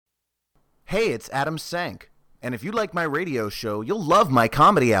Hey, it's Adam Sank. And if you like my radio show, you'll love my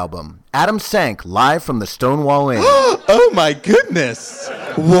comedy album, Adam Sank, live from the Stonewall Inn. Oh my goodness!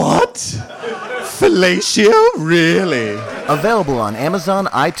 What? Fellatio? Really? Available on Amazon,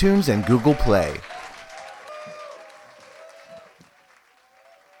 iTunes, and Google Play.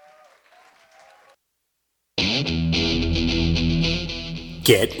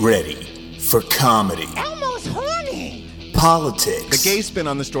 Get ready for comedy. Elmo's horny. Politics. The gay spin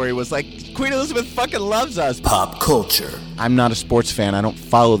on the story was like, Queen Elizabeth fucking loves us. Pop culture. I'm not a sports fan. I don't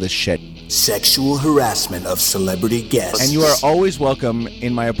follow this shit. Sexual harassment of celebrity guests. And you are always welcome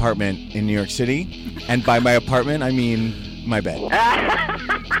in my apartment in New York City. And by my apartment, I mean my bed.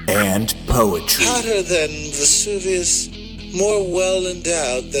 And poetry. Hotter than Vesuvius, more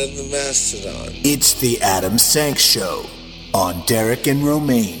well-endowed than the Mastodon. It's the Adam Sank Show on Derek and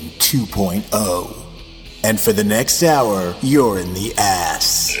Romaine 2.0. And for the next hour, you're in the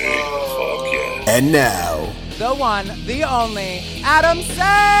ass. Fuck yeah. And now, the one, the only, Adam Sank!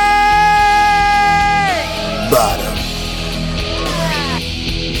 bottom.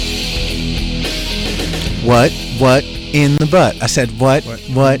 What in the butt? I said, what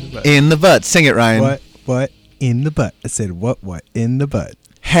in the butt? Sing it, Ryan. What in the butt? I said, what in the butt?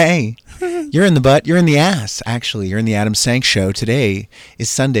 Hey, you're in the butt. You're in the ass, actually. You're in the Adam Sank Show. Today is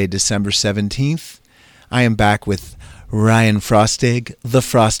Sunday, December 17th. I am back with Ryan Frostig, the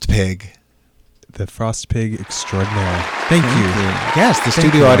Frost Pig. The Frost Pig extraordinaire. Thank you. Yes, the Thank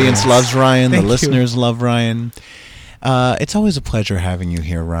studio you, audience Ryan. loves Ryan. Thank The you. listeners love Ryan. It's always a pleasure having you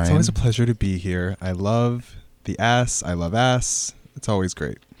here, Ryan. It's always a pleasure to be here. I love the ass. I love ass. It's always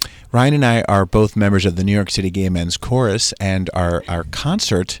great. Ryan and I are both members of the New York City Gay Men's Chorus, and our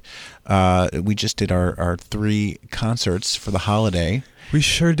concert, we just did our 3 concerts for the holiday. We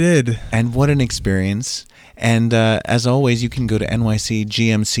sure did. And what an experience. And as always, you can go to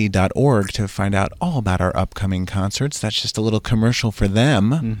nycgmc.org to find out all about our upcoming concerts. That's just a little commercial for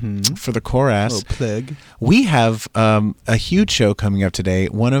them, for the chorus. Little plug. We have a huge show coming up today.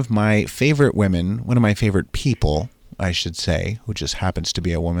 One of my favorite women, one of my favorite people, I should say, who just happens to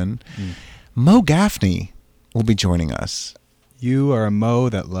be a woman, Mo Gaffney, will be joining us. You are a Mo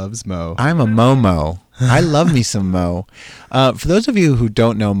that loves Mo. I'm a Momo. I love me some Mo. For those of you who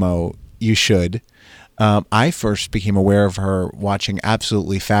don't know Mo, you should. I first became aware of her watching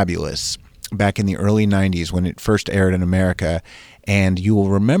Absolutely Fabulous back in the early 90s when it first aired in America. And you will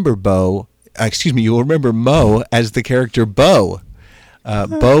remember Mo as the character Bo.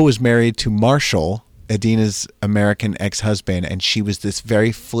 Bo was married to Marshall, Adina's American ex-husband, and she was this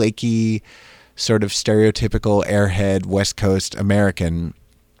very flaky, sort of stereotypical airhead West Coast American,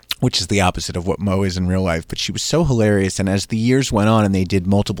 which is the opposite of what Mo is in real life. But she was so hilarious, and as the years went on and they did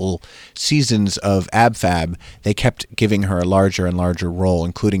multiple seasons of Ab Fab, they kept giving her a larger and larger role,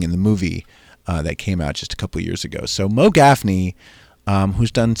 including in the movie that came out just a couple of years ago. So Mo Gaffney,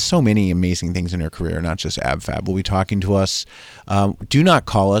 who's done so many amazing things in her career, not just Ab Fab, will be talking to us. Do not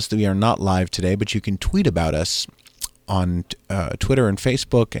call us. We are not live today, but you can tweet about us on Twitter and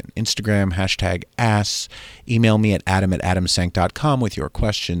Facebook and Instagram, #ass. Email me at adam@adamsank.com with your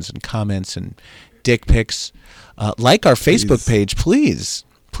questions and comments and dick pics. Like our Facebook page, please.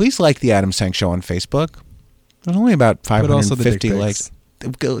 Please like the Adam Sank Show on Facebook. There's only about 550 likes.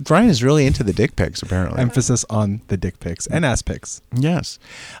 Ryan is really into the dick pics, apparently. Emphasis on the dick pics and ass pics. Yes.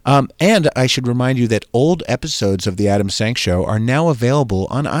 And I should remind you that old episodes of the Adam Sank Show are now available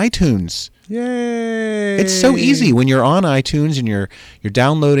on iTunes. Yay! It's so easy when you're on iTunes and you're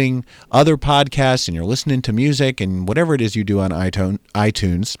downloading other podcasts and you're listening to music and whatever it is you do on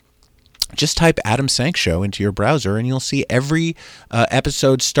iTunes. Just type Adam Sank Show into your browser and you'll see every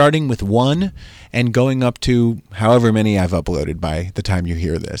episode starting with 1 and going up to however many I've uploaded by the time you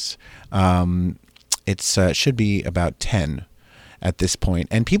hear this. It should be about 10 at this point.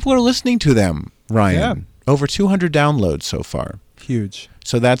 And people are listening to them, Ryan. Yeah. Over 200 downloads so far. Huge.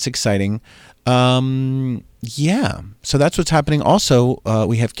 So that's exciting. Yeah. So that's what's happening. Also,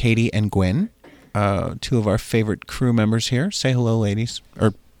 we have Katie and Gwen, 2 of our favorite crew members here. Say hello, ladies.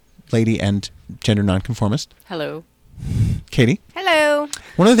 Or lady and gender nonconformist. Hello. Katie? Hello.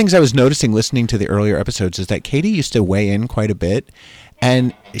 One of the things I was noticing listening to the earlier episodes is that Katie used to weigh in quite a bit.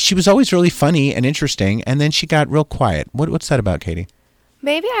 And she was always really funny and interesting. And then she got real quiet. What's that about, Katie?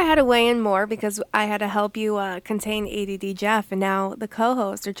 Maybe I had to weigh in more because I had to help you contain ADD Jeff, and now the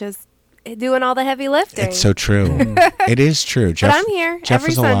co-hosts are just doing all the heavy lifting. It's so true. It is true. Jeff, but I'm here Jeff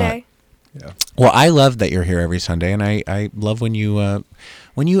every is a lot. Sunday. Yeah. Well, I love that you're here every Sunday, and I love when you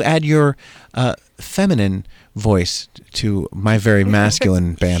add your feminine voice to my very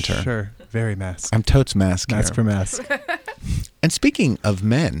masculine banter. Sure. Very mask. I'm totes mask. Mask here. for mask. And speaking of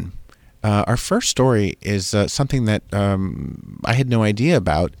men, Our first story is something that I had no idea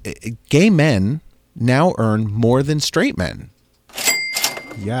about. Gay men now earn more than straight men.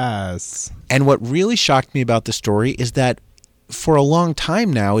 Yes. And what really shocked me about the story is that for a long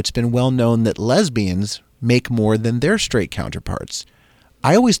time now, it's been well known that lesbians make more than their straight counterparts.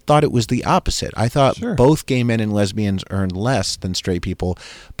 I always thought it was the opposite. I thought both gay men and lesbians earned less than straight people.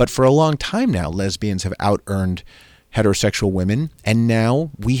 But for a long time now, lesbians have out-earned heterosexual women. And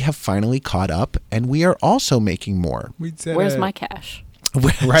now we have finally caught up, and we are also making more. Where's my cash?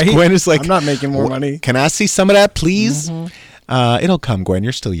 Right? Gwen is like, I'm not making more money. Can I see some of that, please? Mm-hmm. It'll come, Gwen.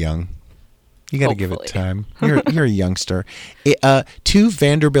 You're still young. You got to give it time. You're a youngster. Two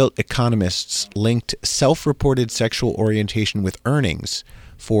Vanderbilt economists linked self-reported sexual orientation with earnings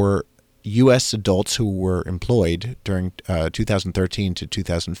for U.S. adults who were employed during 2013 to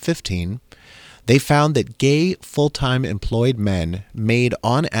 2015. They found that gay full-time employed men made,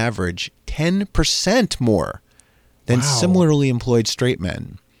 on average, 10% more than similarly employed straight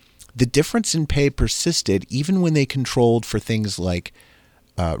men. The difference in pay persisted even when they controlled for things like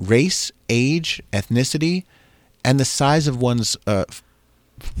race, age, ethnicity, and the size of one's Where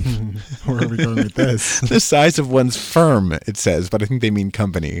are we going with this? the size of one's firm, it says, but I think they mean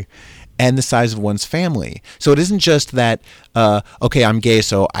company, and the size of one's family. So it isn't just that, okay, I'm gay,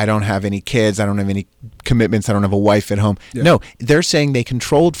 so I don't have any kids, I don't have any commitments, I don't have a wife at home. Yeah. No, they're saying they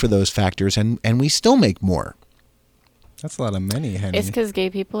controlled for those factors, and we still make more. That's a lot of money, honey. It's because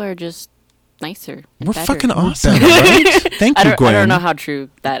gay people are just nicer. We're better. fucking awesome, right? Thank you, Gwen. I don't know how true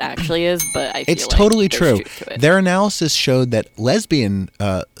that actually is, but I feel it's like totally there's true. truth to it. Their analysis showed that lesbians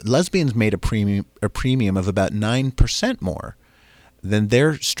made a premium of about 9% more than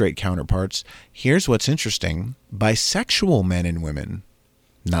their straight counterparts. Here's what's interesting: bisexual men and women,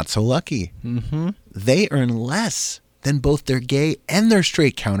 not so lucky. Mm-hmm. They earn less than both their gay and their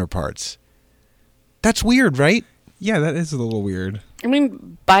straight counterparts. That's weird, right? Yeah, that is a little weird. I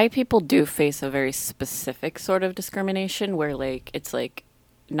mean, bi people do face a very specific sort of discrimination where, like, it's like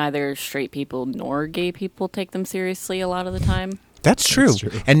neither straight people nor gay people take them seriously a lot of the time. That's true.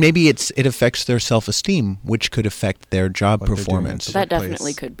 And maybe it affects their self-esteem, which could affect their job performance. That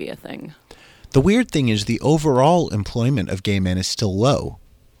definitely could be a thing. The weird thing is the overall employment of gay men is still low.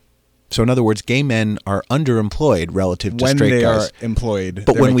 So in other words, gay men are underemployed relative to straight guys. When they are employed.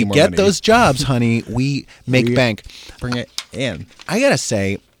 But when we get those jobs, honey, we make bank. Bring it in. I got to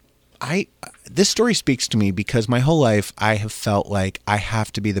say, this story speaks to me because my whole life I have felt like I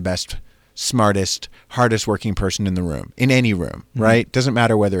have to be the best, smartest, hardest working person in the room, in any room, right? Doesn't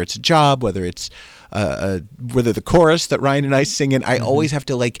matter whether it's a job, whether it's whether the chorus that Ryan and I sing in, I always have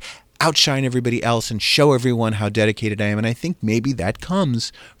to like outshine everybody else and show everyone how dedicated I am. And I think maybe that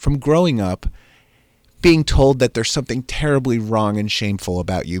comes from growing up being told that there's something terribly wrong and shameful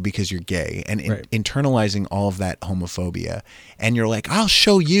about you because you're gay and internalizing all of that homophobia. And you're like, I'll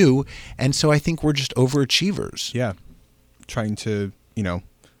show you. And so I think we're just overachievers. Yeah. Trying to,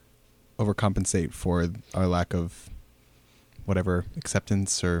 overcompensate for our lack of whatever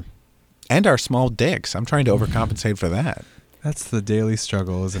acceptance or... And our small dicks. I'm trying to overcompensate for that. That's the daily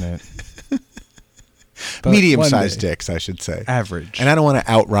struggle, isn't it? Medium-sized dicks, I should say. Average. And I don't want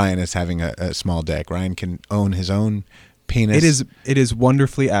to out Ryan as having a small dick. Ryan can own his own penis. It is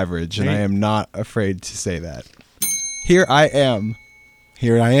wonderfully average, and I am not afraid to say that. Here I am.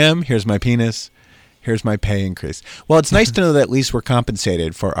 Here I am. Here's my penis. Here's my pay increase. Well, it's nice to know that at least we're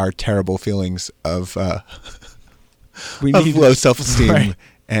compensated for our terrible feelings of low self-esteem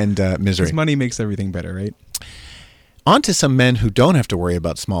and misery. Because money makes everything better, right? On to some men who don't have to worry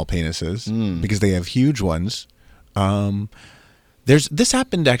about small penises because they have huge ones. This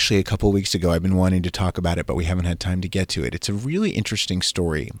happened actually a couple of weeks ago. I've been wanting to talk about it, but we haven't had time to get to it. It's a really interesting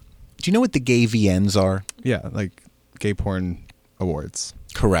story. Do you know what the gay VNs are? Yeah, like gay porn awards.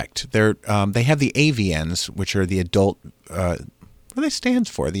 Correct. They have the AVNs, which are the adult. What do they stand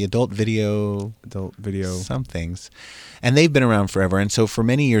for? The adult video some things, and they've been around forever. And so for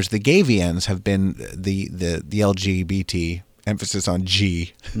many years, the gay VNs have been the LGBT, emphasis on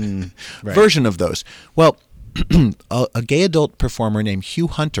G, version of those. Well, a gay adult performer named Hugh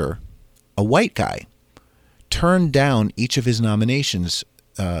Hunter, a white guy, turned down each of his nominations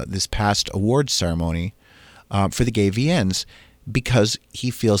this past awards ceremony for the gay VNs because he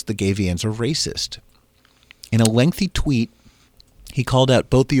feels the gay VNs are racist. In a lengthy tweet, he called out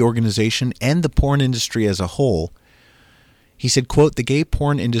both the organization and the porn industry as a whole. He said, quote, "The gay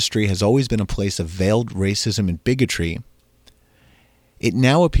porn industry has always been a place of veiled racism and bigotry. It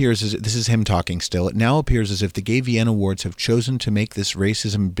now appears as this is him talking still. It now appears as if the Gay VN Awards have chosen to make this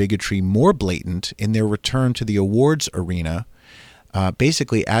racism and bigotry more blatant in their return to the awards arena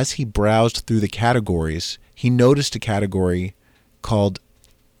basically, as he browsed through the categories, he noticed a category called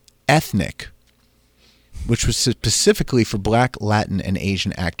ethnic, which was specifically for Black, Latin, and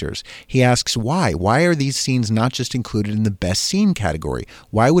Asian actors. He asks why. Why are these scenes not just included in the best scene category?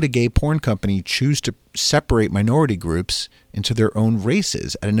 Why would a gay porn company choose to separate minority groups into their own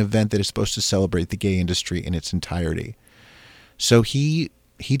races at an event that is supposed to celebrate the gay industry in its entirety? So he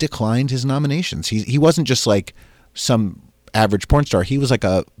declined his nominations. He wasn't just like some average porn star. He was like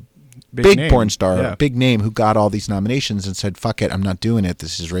a big porn star, a big name who got all these nominations and said, fuck it, I'm not doing it.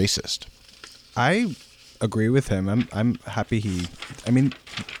 This is racist. I agree with him. I'm happy I mean,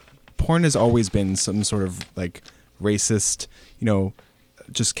 porn has always been some sort of like racist,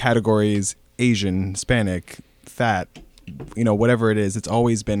 just categories, Asian, Hispanic, fat, whatever it is. It's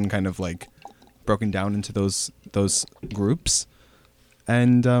always been kind of like broken down into those groups.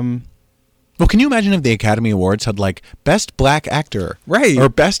 And well, can you imagine if the Academy Awards had like best black actor, right, or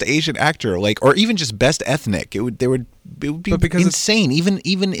best Asian actor, like, or even just best ethnic? It would be insane.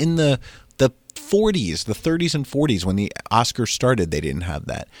 Even in the 40s, the 30s and 40s, when the Oscars started, they didn't have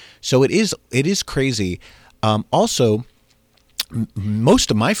that. So it is crazy. Also,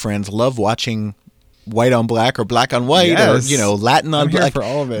 most of my friends love watching white on black or black on white, yes, or Latin on black. For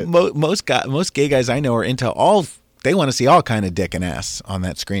all of it. Most gay guys I know are into all. They want to see all kind of dick and ass on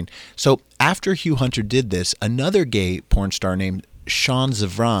that screen. So after Hugh Hunter did this, another gay porn star named Sean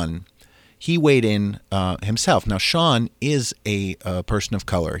Zevran, he weighed in himself. Now, Sean is a person of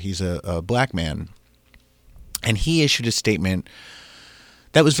color. He's a black man. And he issued a statement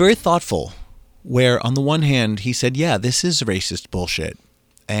that was very thoughtful, where on the one hand, he said, yeah, this is racist bullshit.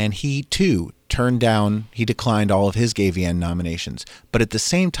 And he, too, he declined all of his Gay VN nominations. But at the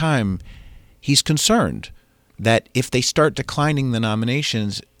same time, he's concerned that if they start declining the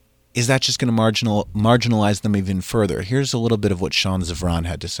nominations, is that just going to marginalize them even further? Here's a little bit of what Sean Zevran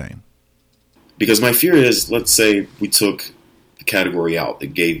had to say. Because my fear is, let's say we took the category out, the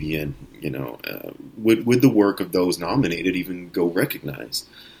Gay VN, would the work of those nominated even go recognized?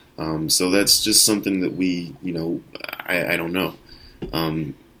 So that's just something that we, I don't know.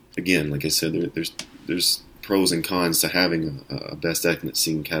 Again, like I said, there's pros and cons to having a best ethnic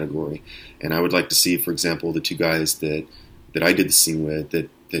scene category, and I would like to see, for example, the two guys that I did the scene with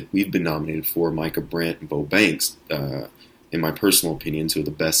that we've been nominated for, Micah Brent and Bo Banks, in my personal opinion, two of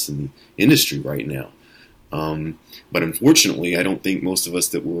the best in the industry right now. But unfortunately, I don't think most of us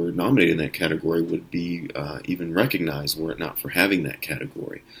that were nominated in that category would be even recognized were it not for having that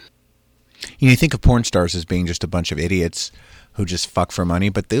category. You think of porn stars as being just a bunch of idiots who just fuck for money,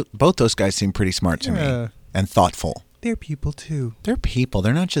 but both those guys seem pretty smart to me and thoughtful. They're people too. They're people.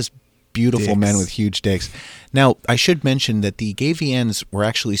 They're not just beautiful men with huge dicks. Now, I should mention that the Gay VNs were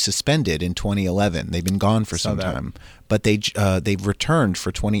actually suspended in 2011. They've been gone for some time, but they've returned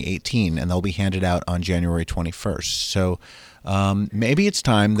for 2018, and they'll be handed out on January 21st. So maybe it's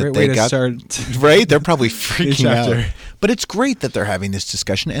time that they got right. They're probably freaking out, but it's great that they're having this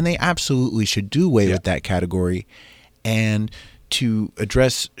discussion, and they absolutely should do away with that category. And to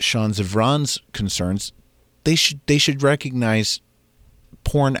address Sean Zevran's concerns, they should recognize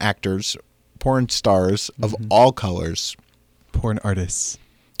porn actors, porn stars of all colors, porn artists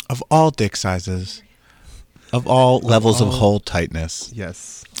of all dick sizes, of all levels of hole tightness,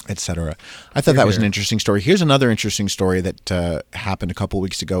 yes, etc. I thought that was an interesting story. Here's another interesting story that happened a couple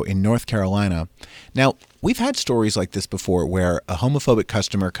weeks ago in North Carolina. Now, we've had stories like this before where a homophobic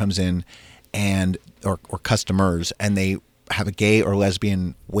customer comes in or customers, and they have a gay or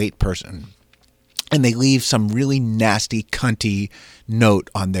lesbian wait person, and they leave some really nasty, cunty note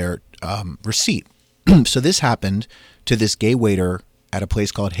on their receipt. So this happened to this gay waiter at a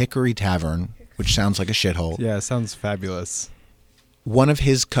place called Hickory Tavern, which sounds like a shithole. Yeah, it sounds fabulous. One of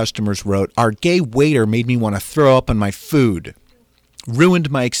his customers wrote, "Our gay waiter made me want to throw up on my food. Ruined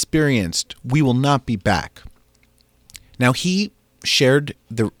my experience. We will not be back." Now, he shared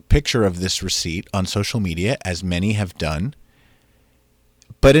the picture of this receipt on social media, as many have done.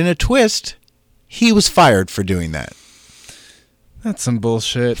 But in a twist, he was fired for doing that. That's some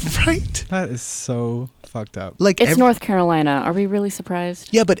bullshit. Right? That is so fucked up. It's North Carolina. Are we really surprised?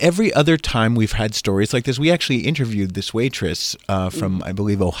 Yeah, but every other time we've had stories like this, we actually interviewed this waitress from, I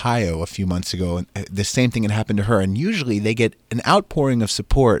believe, Ohio a few months ago. And the same thing had happened to her. And usually they get an outpouring of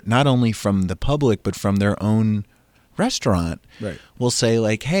support, not only from the public, but from their own restaurant. Right. Will say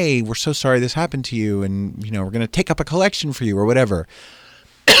like, "Hey, we're so sorry this happened to you, and we're going to take up a collection for you," or whatever.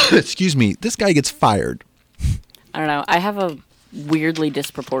 Excuse me. This guy gets fired. I don't know. I have a weirdly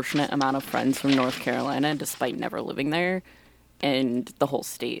disproportionate amount of friends from North Carolina, despite never living there, and the whole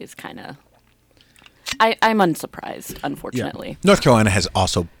state is kind of, I'm unsurprised, unfortunately. North Carolina has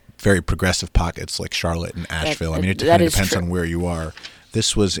also very progressive pockets like Charlotte and Asheville. I mean, it kind of depends on where you are.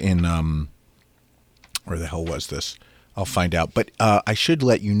 This was in, where the hell was this? I'll find out. But I should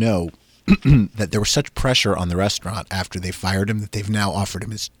let you know that there was such pressure on the restaurant after they fired him that they've now offered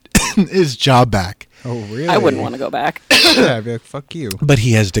him his job back. Oh, really? I wouldn't want to go back. Yeah, I'd be like, fuck you. But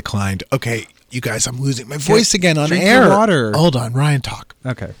he has declined. Okay, you guys, I'm losing my voice again on Drink air. your water. Hold on, Ryan, talk.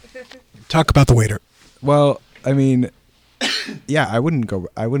 Okay. Talk about the waiter. Well, I mean, yeah, I wouldn't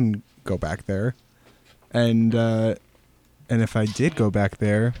go back there. And if I did go back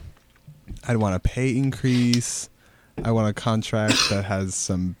there, I'd want a pay increase. I want a contract that has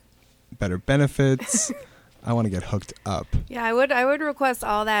some better benefits. I want to get hooked up. Yeah, I would request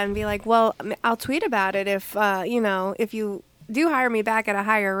all that and be like, well, I'll tweet about it if if you do hire me back at a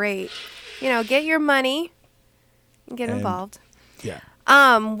higher rate. Get your money and get involved. Yeah.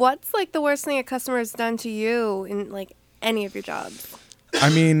 What's like the worst thing a customer has done to you in like any of your jobs? I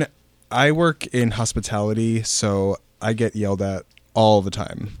mean, I work in hospitality, so I get yelled at all the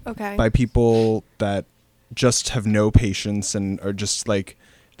time. Okay. By people that just have no patience and are just like,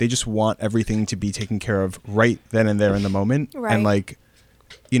 they just want everything to be taken care of right then and there in the moment. Right. And like,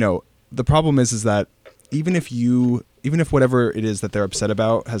 the problem is that even if whatever it is that they're upset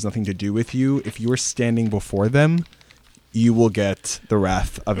about has nothing to do with you, if you're standing before them, you will get the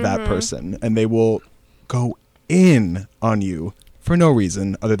wrath of that person, and they will go in on you for no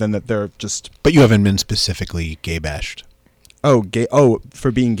reason other than that they're just... But you haven't been specifically gay bashed. Oh, gay? Oh,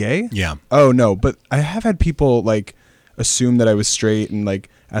 for being gay? Yeah. Oh, no, but I have had people like assume that I was straight and like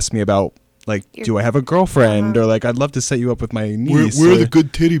ask me about like, do I have a girlfriend? Or like, I'd love to set you up with my niece. Where are the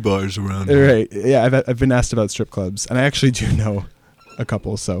good titty bars around here? Right. Yeah, I've been asked about strip clubs, and I actually do know a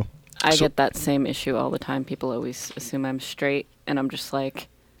couple, so... I get that same issue all the time. People always assume I'm straight, and I'm just like,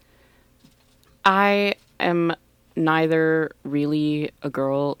 I am neither really a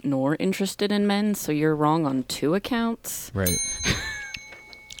girl nor interested in men, so you're wrong on 2 accounts. Right.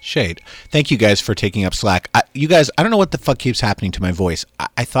 Shade. Thank you guys for taking up slack. You guys, I don't know what the fuck keeps happening to my voice.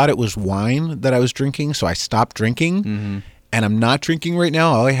 I thought it was wine that I was drinking, so I stopped drinking. And I'm not drinking right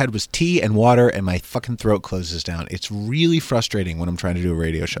now. All I had was tea and water, and my fucking throat closes down. It's really frustrating when I'm trying to do a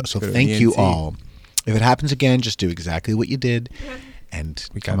radio show. So thank you all. If it happens again, just do exactly what you did and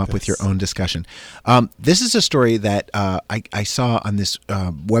come up with your own discussion. This is a story that I saw on this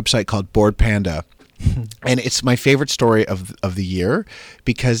website called Bored Panda. And it's my favorite story of the year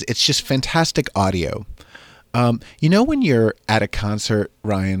because it's just fantastic audio. When you're at a concert,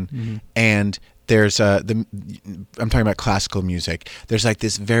 Ryan, and there's I'm talking about classical music. There's like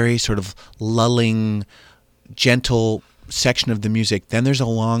this very sort of lulling, gentle section of the music. Then there's a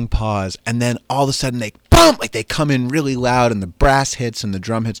long pause, and then all of a sudden they boom, like they come in really loud, and the brass hits and the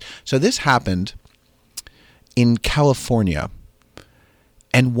drum hits. So this happened in California,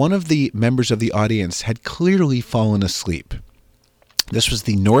 and one of the members of the audience had clearly fallen asleep. This was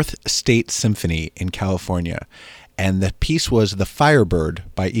the North State Symphony in California, and the piece was "The Firebird"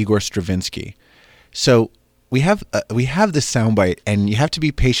 by Igor Stravinsky. So we have this soundbite, and you have to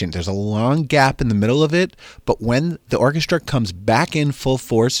be patient. There's a long gap in the middle of it, but when the orchestra comes back in full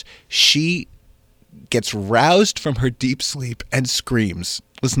force, she gets roused from her deep sleep and screams.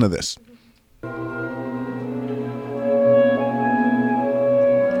 Listen to this.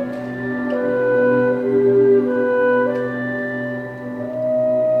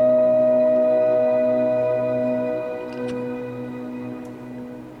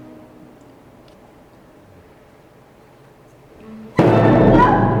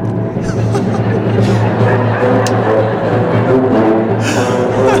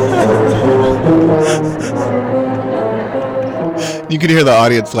 You could hear the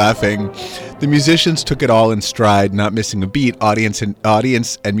audience laughing. The musicians took it all in stride, not missing a beat. Audience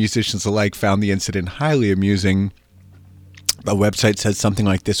and musicians alike found the incident highly amusing. The website said something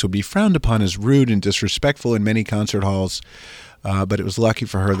like this would be frowned upon as rude and disrespectful in many concert halls, but it was lucky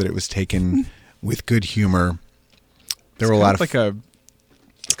for her that it was taken with good humor. There were a lot of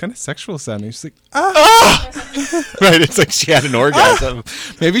it's kind of sexual sounding. She's like, right, it's like she had an orgasm.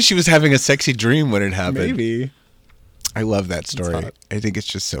 Maybe she was having a sexy dream when it happened. Maybe. I love that story. I think it's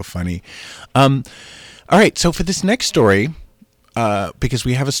just so funny. All right, so for this next story, because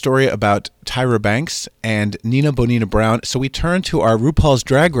we have a story about Tyra Banks and Nina Bonina Brown, so we turn to our RuPaul's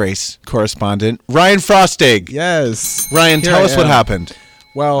Drag Race correspondent, Ryan Frostig. Yes. Ryan, tell us what happened.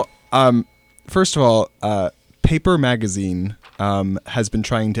 Well, first of all, Paper Magazine has been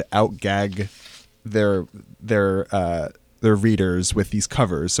trying to outgag their readers with these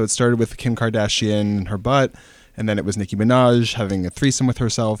covers. So it started with Kim Kardashian and her butt, and then it was Nicki Minaj having a threesome with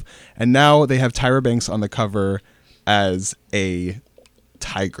herself, and now they have Tyra Banks on the cover as a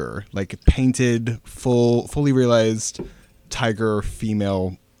tiger, like painted, fully realized tiger,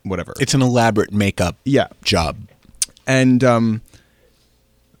 female, whatever. It's an elaborate makeup job. And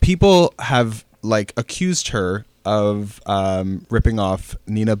people have like accused her of ripping off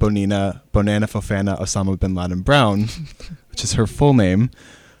Nina Bonina Fofana Osama bin Laden Brown, which is her full name,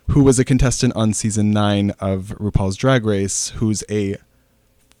 who was a contestant on season 9 of RuPaul's Drag Race, who's a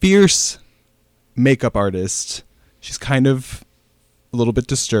fierce makeup artist. She's kind of a little bit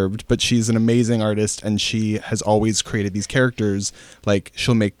disturbed, but she's an amazing artist, and she has always created these characters. Like,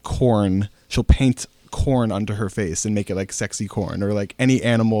 she'll paint corn onto her face and make it like sexy corn, or like any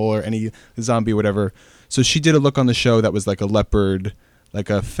animal or any zombie, whatever. So she did a look on the show that was like a leopard, like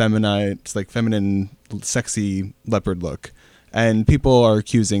a feminine, sexy leopard look. And people are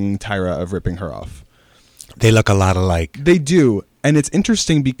accusing Tyra of ripping her off. They look a lot alike. They do. And it's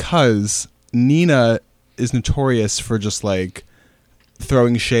interesting because Nina is notorious for just like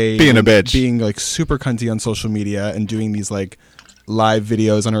throwing shade, being a bitch, being like super cunty on social media, and doing these like live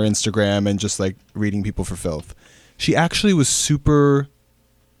videos on her Instagram and just like reading people for filth. She actually was super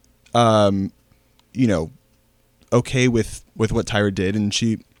okay with what Tyra did, and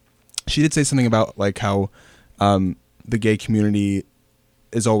she did say something about like how the gay community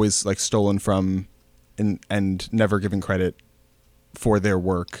is always like stolen from and never given credit for their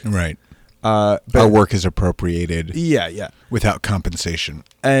work. Right. But our work is appropriated. Yeah. Without compensation.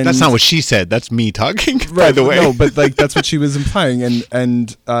 And that's not what she said. That's me talking, by the way. No, but like that's what she was implying,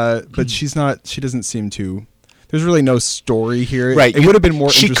 but she's not. She doesn't seem to. There's really no story here. Right. It would have been more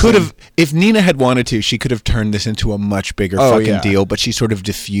She interesting. could have, if Nina had wanted to, she could have turned this into a much bigger deal, but she sort of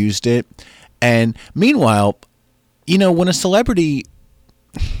diffused it. And meanwhile, when a celebrity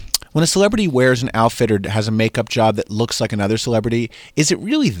wears an outfit or has a makeup job that looks like another celebrity, is it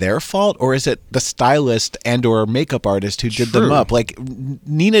really their fault, or is it the stylist and or makeup artist who did them up? Like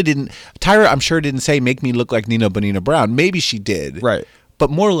Tyra, I'm sure didn't say, make me look like Nina Bonina Brown. Maybe she did. Right. But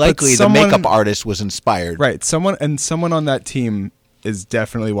more likely the makeup artist was inspired. Right. Someone on that team is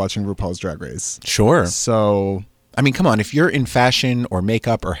definitely watching RuPaul's Drag Race. Sure. So, I mean, come on, if you're in fashion or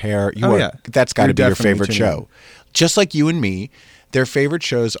makeup or hair, that's got to be your favorite show. Just like you and me, their favorite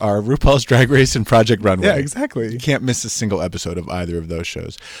shows are RuPaul's Drag Race and Project Runway. Yeah, exactly. You can't miss a single episode of either of those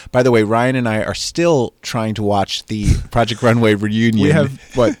shows. By the way, Ryan and I are still trying to watch the Project Runway reunion. We have,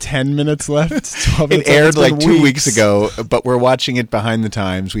 10 minutes left? 12 minutes it aired left? like 2 weeks ago, but we're watching it behind the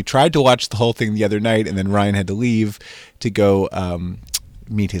times. We tried to watch the whole thing the other night, and then Ryan had to leave to go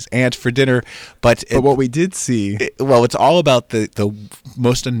meet his aunt for dinner. But what we did see... it's all about the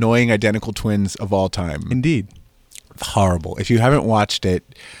most annoying identical twins of all time. Indeed. Horrible. If you haven't watched it,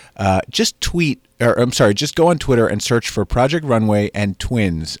 just go on Twitter and search for Project Runway and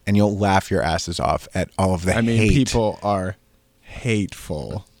twins, and you'll laugh your asses off at all of the hate. People are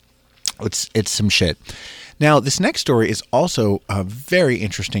hateful. It's some shit. Now, this next story is also very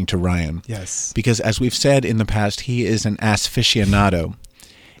interesting to Ryan. Yes. Because as we've said in the past, he is an ass-aficionado.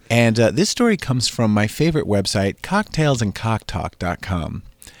 And this story comes from my favorite website, cocktailsandcocktalk.com.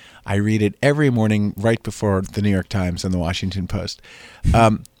 I read it every morning right before the New York Times and the Washington Post.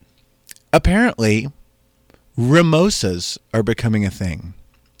 Apparently, mimosas are becoming a thing.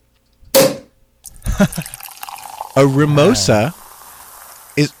 A mimosa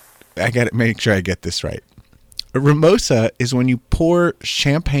is... I got to make sure I get this right. A mimosa is when you pour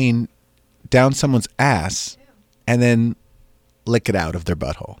champagne down someone's ass and then lick it out of their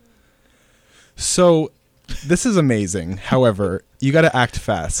butthole. So... This is amazing. However, you got to act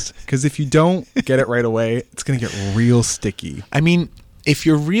fast, because if you don't get it right away, it's going to get real sticky. I mean, if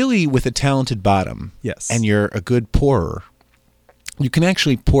you're really with a talented bottom, yes, and you're a good pourer, you can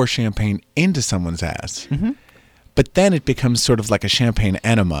actually pour champagne into someone's ass. Mm-hmm. But then it becomes sort of like a champagne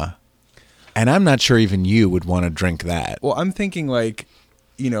enema, and I'm not sure even you would want to drink that. Well, I'm thinking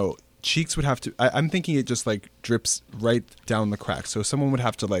cheeks would have to... I'm thinking it just like drips right down the crack. So someone would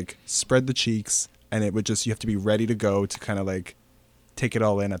have to like spread the cheeks, and it would just... You have to be ready to go to kind of like take it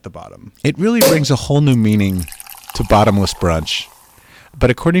all in at the bottom. It really brings a whole new meaning to bottomless brunch.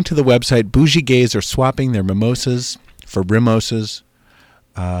 But according to the website, bougie gays are swapping their mimosas for rimosas.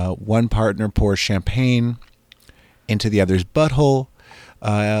 One partner pours champagne into the other's butthole.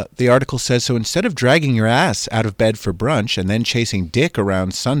 The article says, so instead of dragging your ass out of bed for brunch and then chasing dick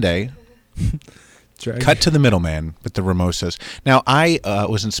around Sunday, cut to the middleman with the mimosas. Now, I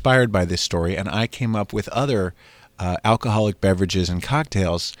was inspired by this story, and I came up with other alcoholic beverages and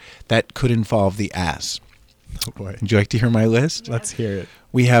cocktails that could involve the ass. Oh boy. Would you like to hear my list? Let's hear it.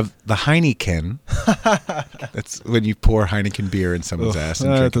 We have the Heineken. That's when you pour Heineken beer in someone's ass and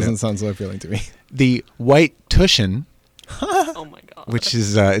drink That doesn't it. sound so appealing to me. The White Tushin, Oh my god. which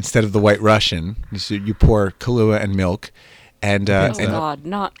is instead of the White Russian, you pour Kahlua and milk. And, Oh and god,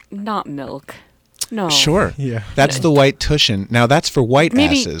 not milk. No. Sure. Yeah. That's the White Tushin. Now, that's for white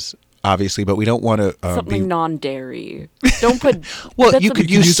Maybe- asses, obviously, but we don't want to Something non-dairy. Don't put. Well, that's you a could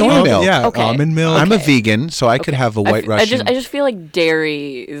big use soy deal. milk. Yeah, Okay. almond milk. I'm a Okay. vegan, so I could have a White Russian. I just feel like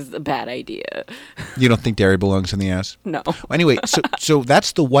dairy is a bad idea. You don't think dairy belongs in the ass? No. Well, anyway, so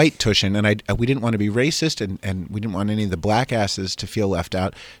that's the White Tushin, and we didn't want to be racist, and we didn't want any of the black asses to feel left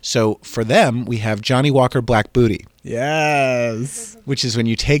out. So for them, we have Johnny Walker Black Booty, Yes. which is when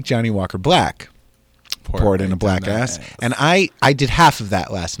you take Johnny Walker Black, pour it in a black down ass, that and I did half of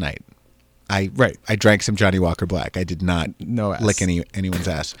that last night. I drank some Johnny Walker Black. I did not No ass. lick anyone's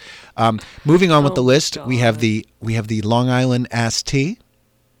ass. Moving on with the Oh, list, we have God. the Long Island ass tea.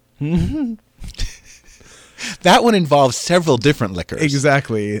 That one involves several different liquors.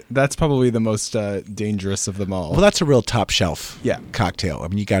 Exactly. That's probably the most dangerous of them all. Well, that's a real top shelf Yeah. cocktail. I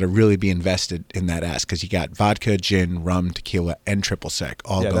mean, you got to really be invested in that ass because you got vodka, gin, rum, tequila, and triple sec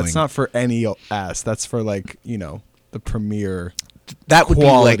all going. that's not for any ass. That's for the premier. That would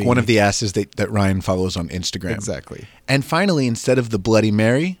quality. be like one of the asses that Ryan follows on Instagram. Exactly. And finally, instead of the Bloody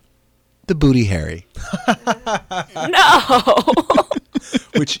Mary, the Booty Harry. No.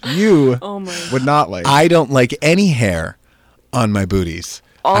 Which you Oh my. would not like. I don't like any hair on my booties.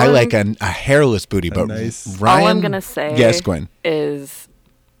 All I I'm- like a hairless booty, but nice- Ryan. All I'm gonna say. Yes, Gwen. Is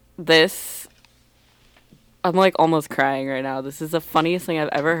this? I'm like almost crying right now. This is the funniest thing I've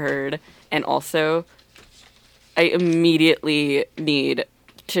ever heard, and also, I immediately need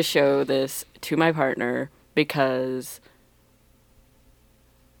to show this to my partner because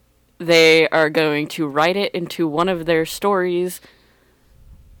they are going to write it into one of their stories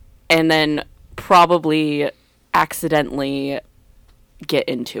and then probably accidentally get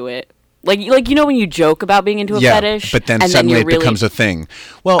into it. Like you know when you joke about being into a fetish, but then and suddenly you're it really, becomes a thing.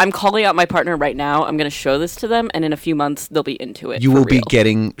 Well, I'm calling out my partner right now. I'm going to show this to them, and in a few months they'll be into it. you for will be real.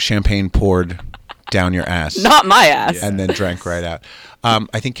 getting champagne poured down your ass. Not my ass. And then drank right out.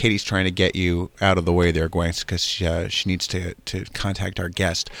 I think Katie's trying to get you out of the way there, Gwen, because she needs to contact our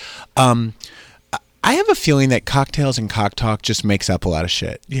guest. I have a feeling that cocktails and cock talk just makes up a lot of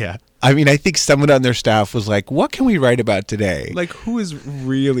shit. yeah. I mean, I think someone on their staff was like, what can we write about today? Like, who is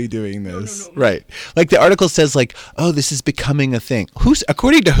really doing this? Right. Like the article says like, oh, this is becoming a thing. Who's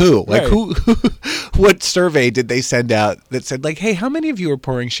according to who? Like Right. who what survey did they send out that said like, hey, how many of you are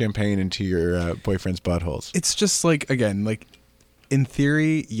pouring champagne into your boyfriend's buttholes? It's just again, in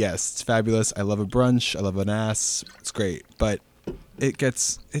theory, yes, it's fabulous. I love a brunch. I love an ass. It's great. But it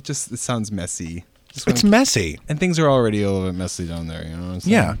sounds messy. It's messy. And things are already a little bit messy down there, you know what I'm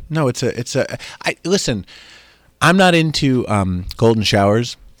saying? Yeah. No, listen, I'm not into golden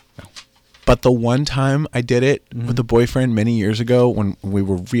showers. But the one time I did it with a boyfriend many years ago when we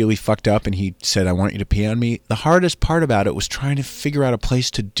were really fucked up and he said, I want you to pee on me. The hardest part about it was trying to figure out a place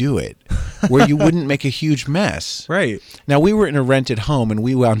to do it where you wouldn't make a huge mess. Right. Now we were in a rented home and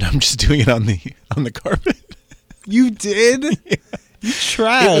we wound up just doing it on the carpet. You did? You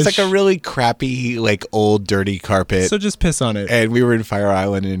trash. It was like a really crappy, like old dirty carpet. So just piss on it. And we were in Fire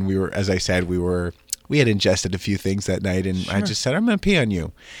Island and we were, as I said, we had ingested a few things that night and I just said, I'm going to pee on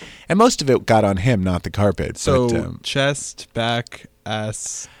you. And most of it got on him, not the carpet. So but, chest, back,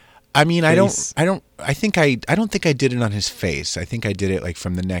 ass. I mean, face. I don't think I did it on his face. I think I did it like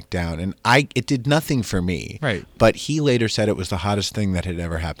from the neck down and it did nothing for me. Right. But he later said it was the hottest thing that had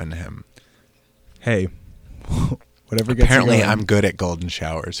ever happened to him. Hey, whatever gets Apparently, you going. I'm good at golden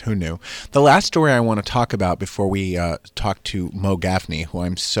showers. Who knew? The last story I want to talk about before we talk to Mo Gaffney, who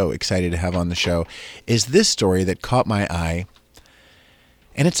I'm so excited to have on the show, is this story that caught my eye.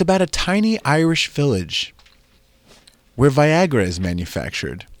 And it's about a tiny Irish village where Viagra is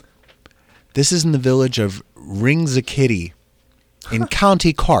manufactured. This is in the village of Ringzakitty in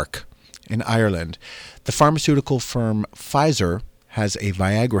County Cork in Ireland. The pharmaceutical firm Pfizer has a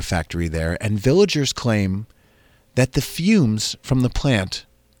Viagra factory there, and villagers claim that the fumes from the plant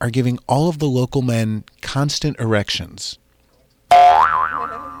are giving all of the local men constant erections.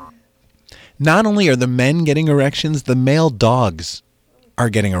 Not only are the men getting erections, the male dogs are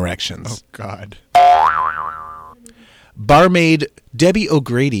getting erections. Oh, God. Barmaid Debbie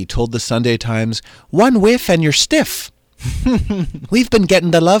O'Grady told the Sunday Times, "One whiff and you're stiff. We've been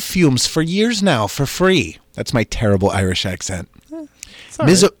getting the love fumes for years now for free." That's my terrible Irish accent.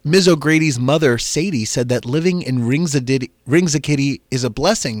 Ms. O'Grady's mother, Sadie, said that living in Rings-a-Kitty is a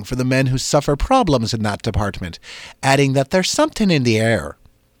blessing for the men who suffer problems in that department, adding that there's something in the air.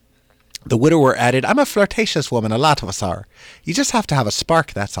 The widower added, I'm a flirtatious woman, a lot of us are. You just have to have a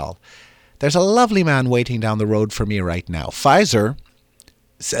spark, that's all. There's a lovely man waiting down the road for me right now. Pfizer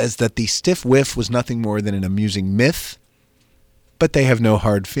says that the stiff whiff was nothing more than an amusing myth, but they have no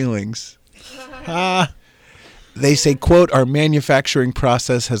hard feelings. They say, quote, our manufacturing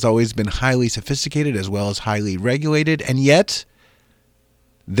process has always been highly sophisticated as well as highly regulated, and yet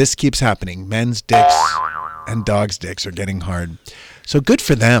this keeps happening. Men's dicks and dogs' dicks are getting hard. So good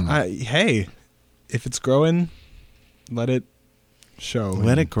for them. Hey, if it's growing, let it show.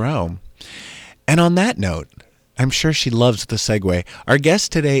 Let it grow. And on that note, I'm sure she loves the segue. Our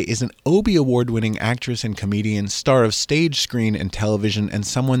guest today is an Obie Award-winning actress and comedian, star of stage, screen, and television, and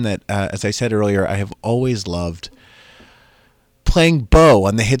someone that, as I said earlier, I have always loved. Playing Bo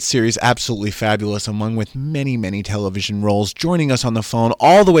on the hit series Absolutely Fabulous, among with many, many television roles. Joining us on the phone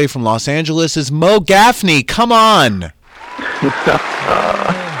all the way from Los Angeles is Mo Gaffney. Come on!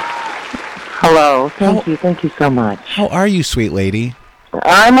 Hello. Thank you so much. How are you, sweet lady?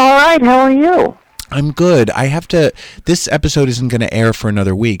 I'm all right. How are you? I'm good. This episode isn't going to air for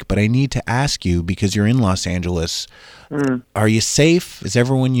another week, but I need to ask you, because you're in Los Angeles, are you safe? Is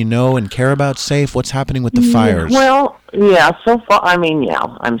everyone you know and care about safe? What's happening with the fires? Well, yeah, so far, I'm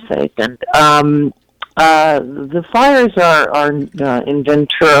safe. And the fires are in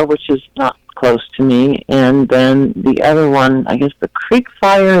Ventura, which is not close to me, and then the other one, I guess the Creek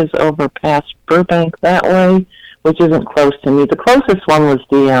Fire is over past Burbank that way, which isn't close to me. The closest one was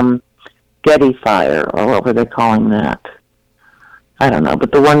the Getty Fire, or what were they calling that? I don't know,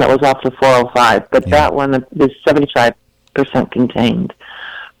 but the one that was off the 405. But that one is 75% contained.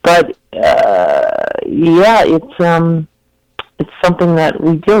 But it's something that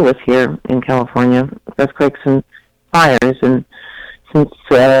we deal with here in California, earthquakes and fires. And since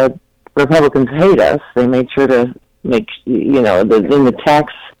Republicans hate us, they made sure to make in the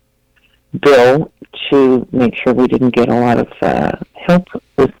tax bill to make sure we didn't get a lot of help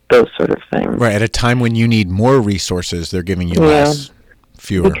with those sort of things. Right, at a time when you need more resources, they're giving you less,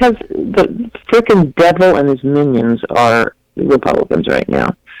 fewer. Because the frickin' devil and his minions are Republicans right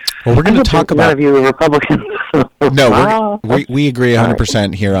now. Well, we're going to talk about... None of you are Republicans. No, we agree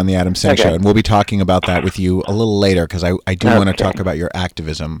 100% here on the Adam Sank Show, and we'll be talking about that with you a little later, because I do want to talk about your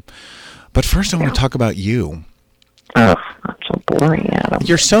activism. But first, I want to talk about you. Oh, I'm so boring, Adam.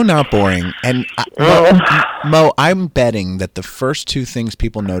 You're so not boring. And Mo, I'm betting that the first two things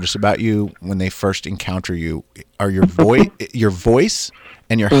people notice about you when they first encounter you are your voice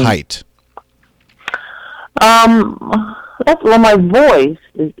and your height. My voice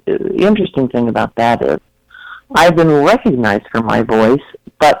is the interesting thing about that is I've been recognized for my voice,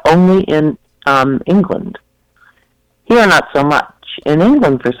 but only in England. Here, not so much. In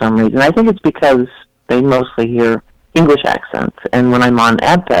England, for some reason, I think it's because they mostly hear English accents, and when I'm on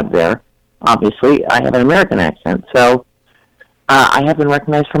AdFab there, obviously, I have an American accent, so I have been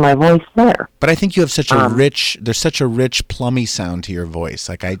recognized for my voice there. But I think you have such there's such a rich, plummy sound to your voice.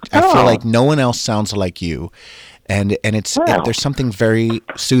 Like I feel like no one else sounds like you, and there's something very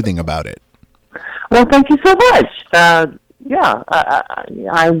soothing about it. Well, thank you so much. I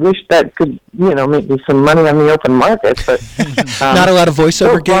wish that could, make me some money on the open market, but not a lot of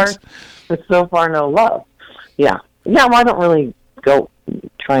voiceover gigs. So far, no love. Yeah. Well, I don't really go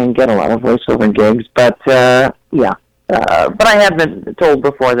try and get a lot of voiceover gigs, but but I have been told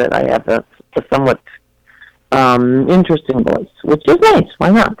before that I have a somewhat interesting voice, which is nice.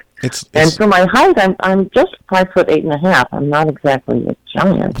 Why not? And for my height, I'm just 5'8.5". I'm not exactly a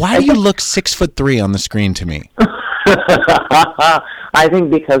giant. Why do you look 6'3" on the screen to me? I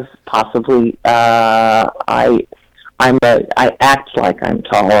think because possibly I act like I'm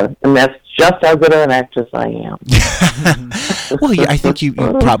taller, and that's just how good of an actress I am. Well, I think you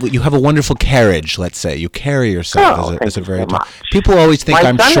have a wonderful carriage. Let's say you carry yourself as a very tall. People always think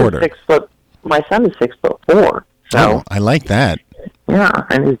I'm shorter. My son is 6'4". So I like that. Yeah,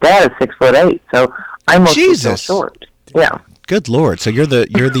 and his dad is 6'8". So I'm mostly so short. Yeah. Good Lord! So you're the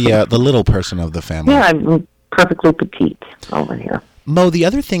little person of the family. Yeah, I'm perfectly petite over here. Mo, the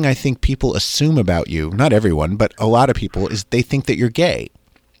other thing I think people assume about you, not everyone, but a lot of people, is they think that you're gay.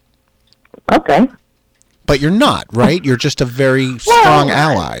 Okay. But you're not, right? You're just a very strong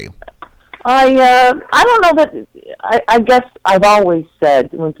ally. I don't know that... I guess I've always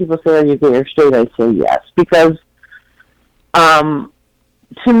said, when people say, are you gay or straight, I say yes. Because, to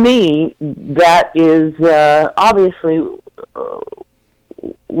me, that is obviously...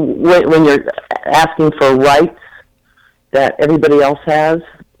 when you're asking for rights that everybody else has,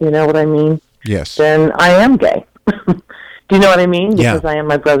 you know what I mean? Yes. Then I am gay. Do you know what I mean? Because I am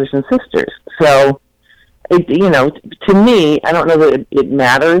my brothers and sisters. So, to me, I don't know that it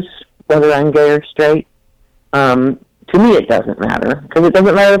matters whether I'm gay or straight. To me, it doesn't matter, because it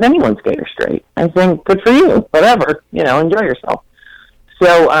doesn't matter if anyone's gay or straight. I think, good for you, whatever, enjoy yourself.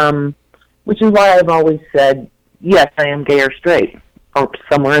 So, which is why I've always said, yes, I am gay or straight, or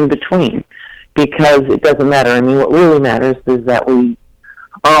somewhere in between, because it doesn't matter. I mean, what really matters is that we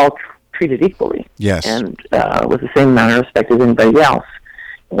are all treated equally. Yes. And with the same amount of respect as anybody else.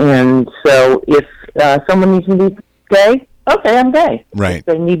 And so if someone needs me to be gay, okay, I'm gay. Right. If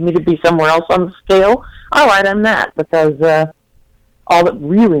they need me to be somewhere else on the scale, all right, I'm that. Because all that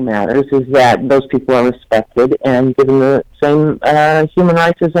really matters is that those people are respected and given the same human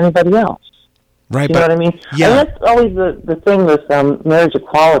rights as anybody else. Right. You know what I mean? Yeah. And that's always the thing with marriage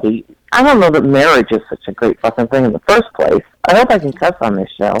equality. I don't know that marriage is such a great fucking thing in the first place. I hope I can cuss on this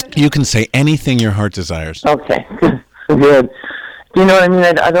show. You can say anything your heart desires. Okay, good. Do you know what I mean?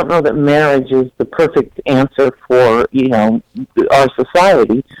 I don't know that marriage is the perfect answer for, our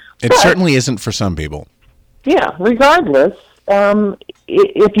society. It certainly isn't for some people. Yeah, regardless,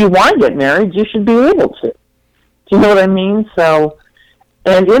 if you want to get married, you should be able to. Do you know what I mean? So,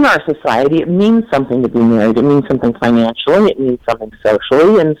 and in our society, it means something to be married. It means something financially. It means something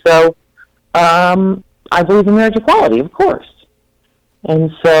socially. And so, I believe in marriage equality, of course.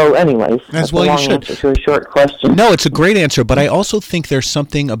 And so, anyways, as well, you should. Answer to a short question. No, it's a great answer, but I also think there's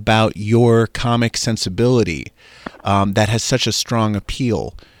something about your comic sensibility that has such a strong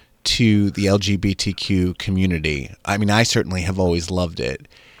appeal to the LGBTQ community. I mean, I certainly have always loved it,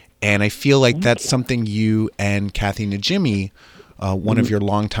 and I feel like that's something you and Kathy Najimy, one of your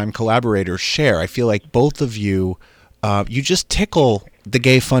longtime collaborators, share. I feel like both of you, you just tickle the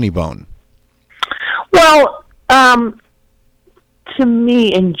gay funny bone. Well, to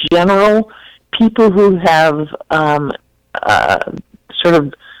me, in general, people who have sort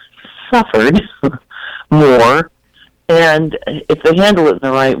of suffered more, and if they handle it in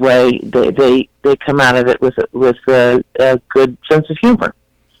the right way, they come out of it with a good sense of humor,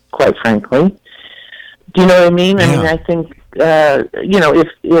 quite frankly. Do you know what I mean? Yeah. I mean, I think if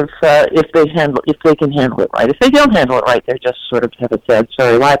they can handle it right. If they don't handle it right, they just sort of have a sad,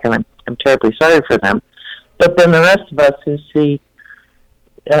 sorry life, and I'm terribly sorry for them. But then the rest of us who see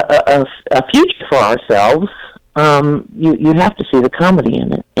a future for ourselves, you have to see the comedy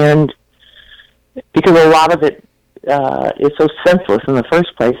in it, and because a lot of it is so senseless in the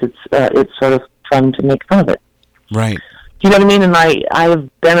first place, it's sort of fun to make fun of it. Right. Do you know what I mean? And I've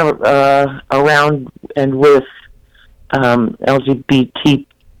been around and with LGBTQ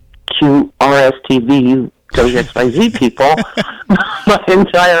RSTV WXYZ people my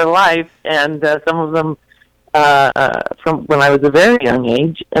entire life, and some of them from when I was a very young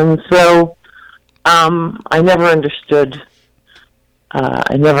age, and so I never understood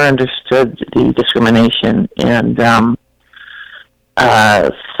the discrimination, and so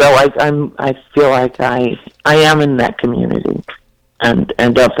I feel like I am in that community, and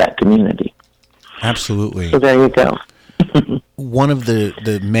of that community. Absolutely. So there you go. One of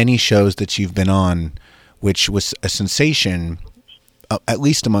the many shows that you've been on, which was a sensation, at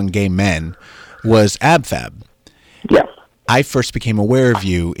least among gay men, was AbFab. Yeah. I first became aware of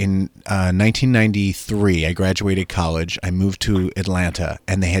you in 1993. I graduated college. I moved to Atlanta,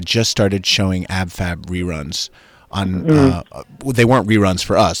 and they had just started showing AbFab reruns on. They weren't reruns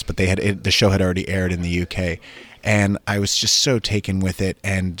for us, but the show had already aired in the UK, and I was just so taken with it,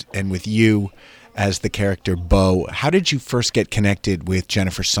 and with you as the character Bo. How did you first get connected with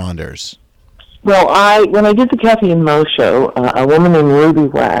Jennifer Saunders? Well, when I did the Gaffney Loves the Mos show, a woman named Ruby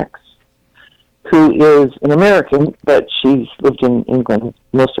Wax, who is an American, but she's lived in England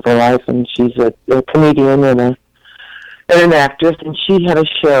most of her life, and she's a comedian and an actress, and she had a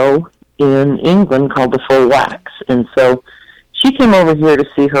show in England called The Full Wax, and so she came over here to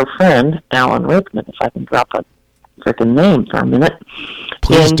see her friend, Alan Rickman, if I can drop a freaking name for a minute.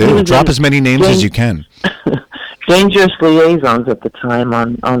 Please do. Drop as many names as you can. Dangerous Liaisons at the time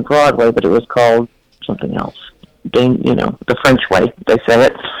on Broadway, but it was called something else. The French way, they say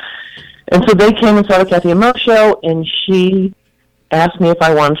it. And so they came and saw the Gaffney Loves the Mos show, and she asked me if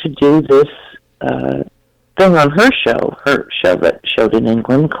I wanted to do this thing on her show that showed in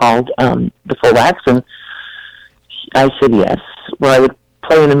England called The Full Wax, and I said yes, where I would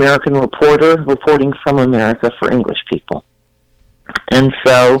play an American reporter reporting from America for English people. And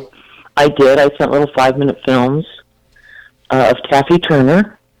so I did. I sent little 5-minute films of Taffy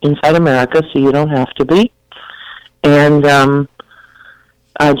Turner inside America, so you don't have to be. And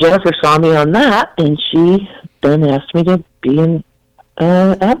Jennifer saw me on that, and she Ben asked me to be in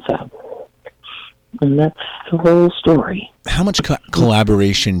AdFab. And that's the whole story. How much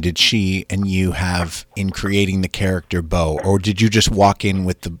collaboration did she and you have in creating the character Bo, or did you just walk in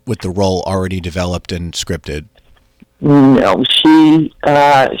with the role already developed and scripted? No, she's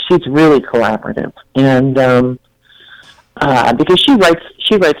really collaborative, and because she writes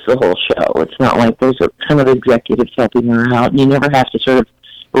the whole show. It's not like there's a ton of executives helping her out, and you never have to sort of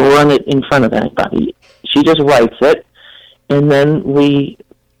run it in front of anybody. She just writes it, and then we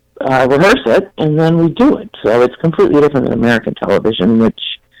rehearse it, and then we do it. So it's completely different than American television, which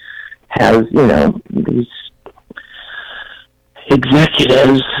has, these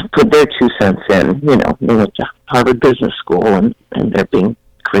executives put their 2 cents in. They went to Harvard Business School, and they're being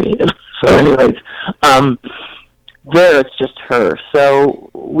creative. So anyways, there it's just her.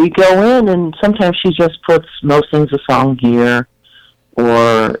 So we go in, and sometimes she just puts Mo sings a song here,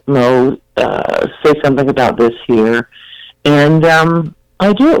 or Mo say something about this here, and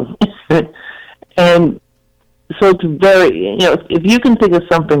I do. And so it's very, if you can think of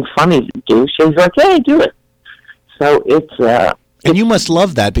something funny to do, she's like, hey, do it. So it's and you must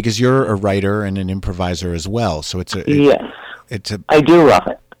love that because you're a writer and an improviser as well. So yes, I do love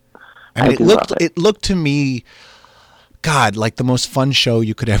it. I mean, it looked to me, God, like the most fun show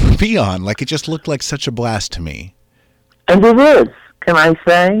you could ever be on. Like, it just looked like such a blast to me. And it is. Can I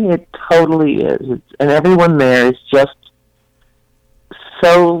say? It totally is. And everyone there is just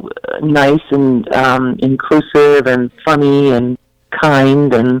so nice and inclusive and funny and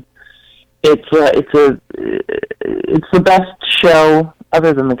kind, and it's the best show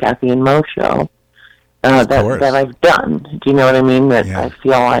other than the Kathy and Mo show that I've done. Do you know what I mean? That I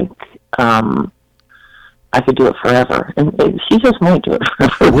feel like I could do it forever, and she just might do it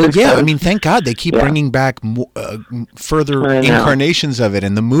forever. Well, yeah, I mean, thank God they keep bringing back further incarnations of it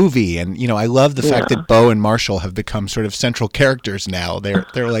in the movie, and I love the fact that Bo and Marshall have become sort of central characters now. They're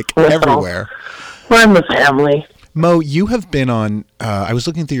like everywhere. We're in the family. Mo, you have been on. I was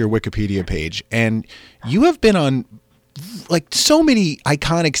looking through your Wikipedia page, and you have been on like so many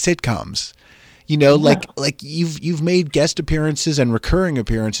iconic sitcoms. Like you've made guest appearances and recurring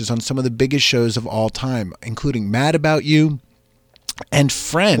appearances on some of the biggest shows of all time, including Mad About You and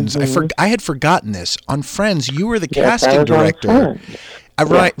Friends. Mm-hmm. I had forgotten this. On Friends, you were the casting director.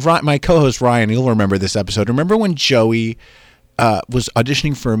 My co-host Ryan, you'll remember this episode. Remember when Joey was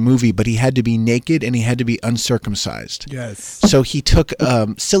auditioning for a movie, but he had to be naked and he had to be uncircumcised? Yes. So he took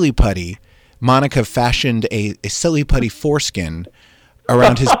silly putty. Monica fashioned a silly putty foreskin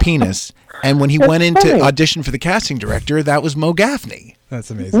around his penis. And when he went in to audition for the casting director, that was Mo Gaffney.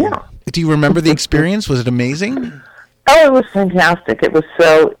 That's amazing. Yeah. Do you remember the experience? Was it amazing? Oh, it was fantastic. It was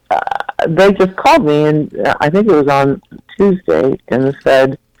so, they just called me, and I think it was on Tuesday, and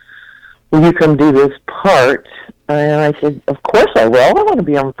said, will you come do this part? And I said, of course I will. I want to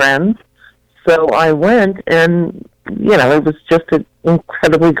be on Friends. So I went, and, it was just an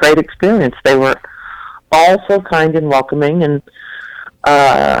incredibly great experience. They were all so kind and welcoming, and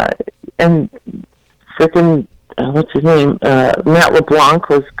freaking, what's his name? Matt LeBlanc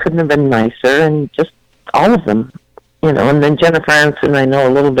couldn't have been nicer, and just all of them, and then Jennifer Aniston I know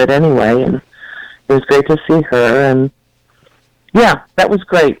a little bit anyway, and it was great to see her, and yeah, that was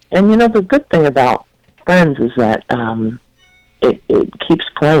great. And the good thing about Friends is that it keeps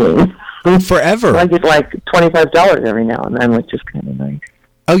playing forever. I get like $25 every now and then, which is kind of nice.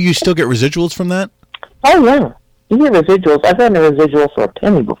 Oh, you still get residuals from that? Oh yeah, you get residuals. I've gotten a residual for a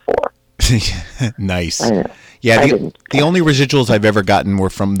penny before. Nice. I know. Yeah, the only residuals I've ever gotten were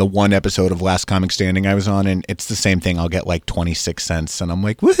from the one episode of Last Comic Standing I was on, and it's the same thing. I'll get like 26 cents, and I'm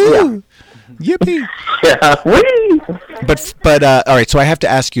like, woohoo, yippee. Yeah, whee! But all right, so I have to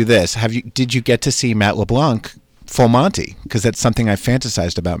ask you this: did you get to see Matt LeBlanc full Monty? Because that's something I've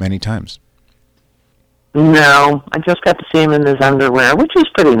fantasized about many times. No, I just got to see him in his underwear, which was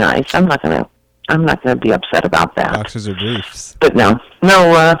pretty nice. I'm not gonna be upset about that. Boxers or briefs? But no,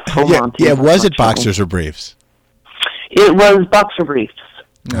 full Monty. Yeah, was it boxers or briefs? It was boxer briefs.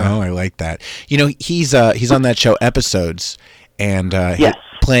 Oh, I like that. He's on that show Episodes, and yes.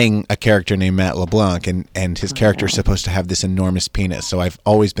 playing a character named Matt LeBlanc, and his character is supposed to have this enormous penis. So I've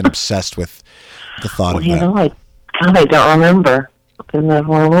always been obsessed with the thought of that. I don't remember. It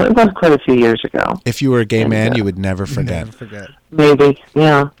was quite a few years ago. If you were a gay man, you would never forget. Maybe,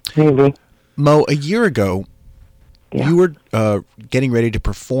 yeah, maybe. Mo, a year ago, you were getting ready to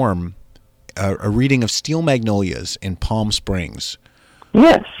perform a reading of Steel Magnolias in Palm Springs.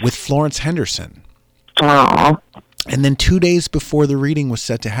 Yes. With Florence Henderson. Aww. And then 2 days before the reading was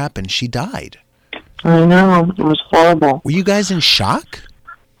set to happen, she died. I know. It was horrible. Were you guys in shock?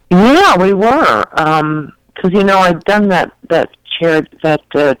 Yeah, we were. because I'd done that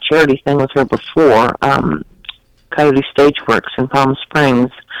charity thing with her before, Coyote Stageworks in Palm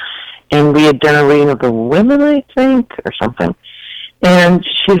Springs, and we had done a reading of the women, I think, or something. And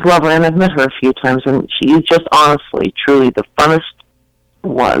she's lovely, and I've met her a few times, and she is just honestly, truly the funnest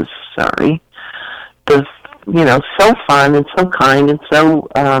so fun and so kind and so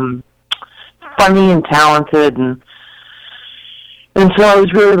funny and talented, and so I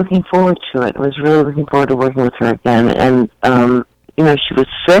was really looking forward to it. I was really looking forward to working with her again. And she was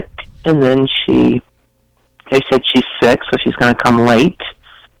sick, and then they said she's sick, so she's going to come late,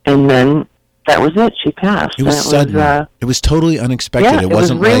 and then that was it. She passed. It was sudden. It was totally unexpected. Yeah, it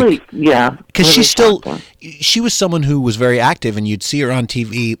wasn't really, because really she was someone who was very active, and you'd see her on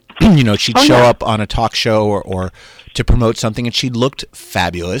TV. She'd show up on a talk show or to promote something, and she looked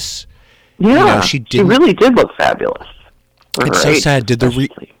fabulous. Yeah, she really did look fabulous. It's so sad. Did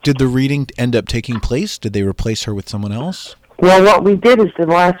the reading end up taking place? Did they replace her with someone else? Well, what we did is, the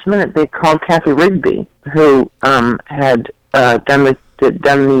last minute, they called Kathy Rigby, who had done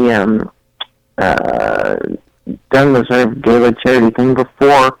the Reserve Gala charity thing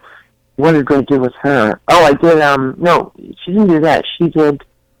before. What did they do with her? Oh, I did. No, she didn't do that.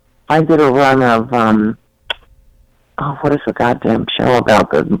 I did a run of what is the goddamn show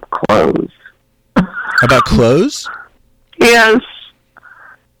about the clothes? About clothes? Yes.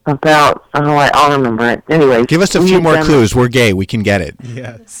 I'll remember it. Anyway, give us a few more clues. We're gay. We can get it.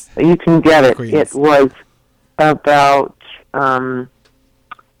 Yes. You can get it. Queens. It was about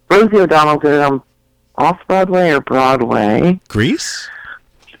Rosie O'Donnell did it on off-Broadway or Broadway. Grease?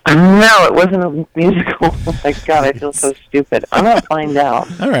 No, it wasn't a musical. Oh my God, I feel so stupid. I'm going to find out.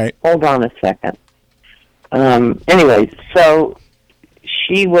 All right. Hold on a second. Anyway, so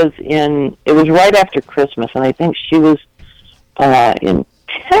she was it was right after Christmas, and I think she was in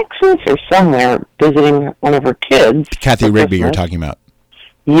Texas or somewhere visiting one of her kids. Kathy Rigby you're talking about.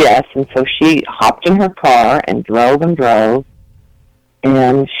 Yes, and so she hopped in her car and drove,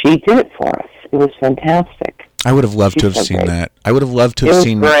 and she did it for us. It was fantastic. I would have loved to have seen that. I would have loved to have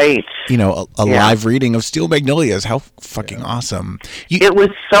seen, great. A live reading of Steel Magnolias. How fucking awesome. It was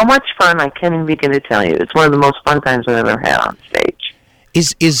so much fun, I can't even begin to tell you. It's one of the most fun times I've ever had on stage.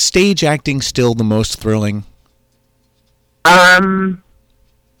 Is stage acting still the most thrilling?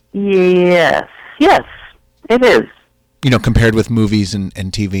 Yes, it is. Compared with movies and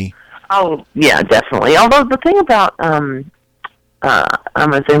TV? Oh, yeah, definitely. Although the thing about, I'm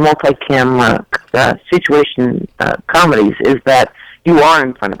going to say multi-camera situation comedies is that you are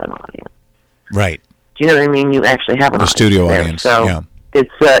in front of an audience. Right. Do you know what I mean? You actually have an audience studio there. audience, so yeah.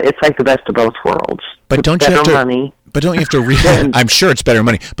 It's like the best of both worlds. But don't you have to? Money. But don't you have to? I'm sure it's better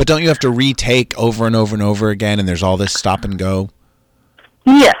money. But don't you have to retake over and over and over again? And there's all this stop and go.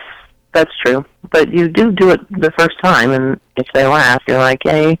 Yes, that's true. But you do it the first time, and if they laugh, you're like,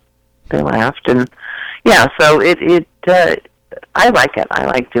 hey, they laughed, and yeah. So I like it. I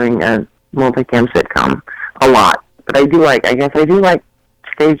like doing a multicam sitcom a lot. But I guess I do like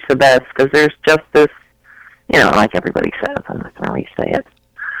stage the best because there's just this, like everybody says. I'm not going to re-say it.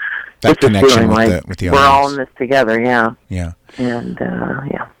 That connection with the audience. We're all in this together, yeah. Yeah. And,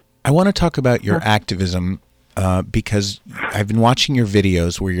 yeah. I want to talk about your activism because I've been watching your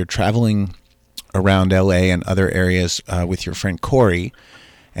videos where you're traveling around L.A. and other areas with your friend Corey,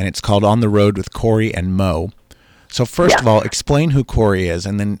 and it's called On the Road with Corey and Mo. So first of all, explain who Corey is,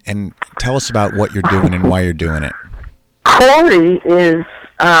 and tell us about what you're doing and why you're doing it. Corey is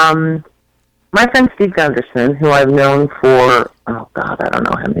my friend Steve Gunderson, who I've known for, I don't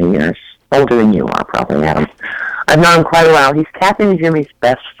know how many years. Older than you are, probably, Adam. I've known him quite a while. He's Kathy and Jimmy's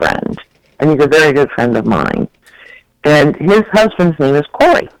best friend, and he's a very good friend of mine. And his husband's name is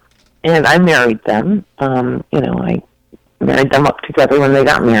Corey, and I married them. I married them up together when they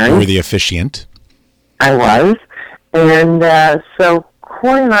got married. You were the officiant. I was. And so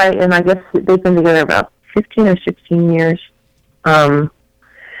Corey and I guess they've been together about 15 or 16 years. And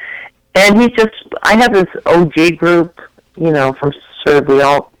I have this OG group, from sort of we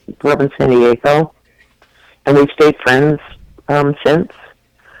all grew up in San Diego, and we've stayed friends since.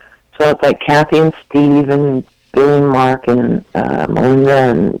 So it's like Kathy and Steve and Billy and Mark and Melinda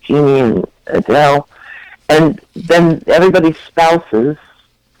and Jeannie and Adele. And then everybody's spouses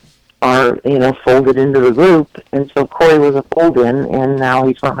are, folded into the group. And so Corey was a fold-in, and now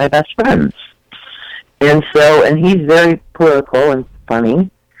he's one of my best friends. And he's very political and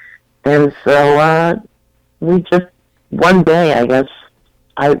funny. And so we just, one day, I guess,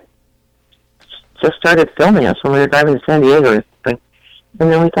 I just started filming us when we were driving to San Diego. And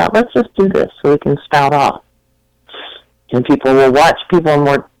then we thought, let's just do this so we can spout off. And people will watch. People are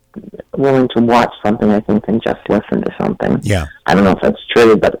more willing to watch something, I think, than just listen to something. Yeah. I don't know if that's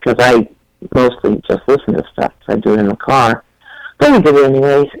true, but because I mostly just listen to stuff, so I do it in the car. But we did it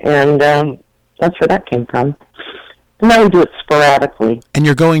anyways, and that's where that came from. And now we do it sporadically. And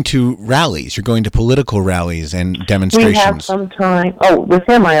you're going to rallies. You're going to political rallies and demonstrations. We have some time. Oh, with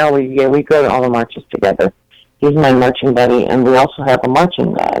him, we go to all the marches together. He's my marching buddy, and we also have a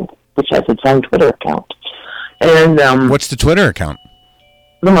marching bag, which has its own Twitter account. And what's the Twitter account?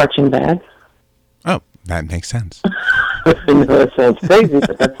 The marching bag. Oh, that makes sense. I know it sounds crazy,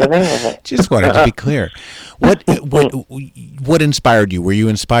 but that's the name of it. Just wanted to be clear. What inspired you? Were you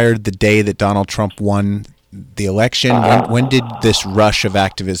inspired the day that Donald Trump won the election? When did this rush of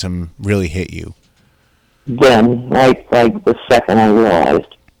activism really hit you? Then, like the second I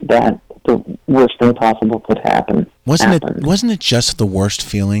realized that the worst thing possible could happen. Wasn't it just the worst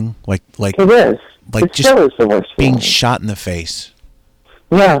feeling? Like it is. Like it just still is the worst being feeling. shot in the face.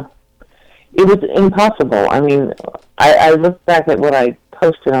 Yeah. It was impossible. I mean, I look back at what I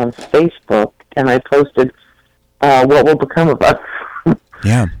posted on Facebook, and I posted what will become of us.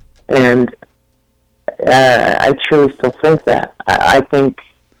 Yeah. And I truly still think that. I think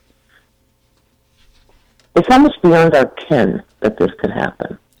it's almost beyond our ken that this could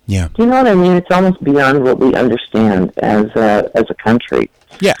happen. Yeah. Do you know what I mean? It's almost beyond what we understand as a country.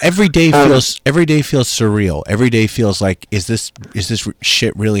 Yeah, every day feels surreal. Every day feels like, is this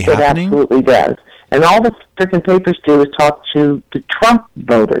shit really happening? It absolutely does. And all the freaking papers do is talk to the Trump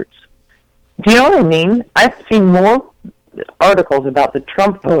voters. Do you know what I mean? I've seen more articles about the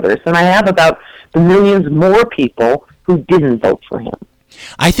Trump voters than I have about the millions more people who didn't vote for him.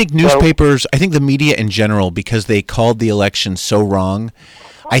 I think newspapers, I think the media in general, because they called the election so wrong,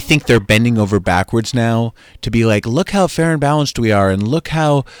 I think they're bending over backwards now to be like, look how fair and balanced we are, and look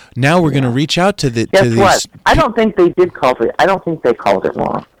how now we're going to reach out to the. Guess what? I don't think they did call it. I don't think they called it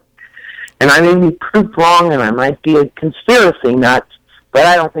wrong. And I may be proved wrong, and I might be a conspiracy nut, but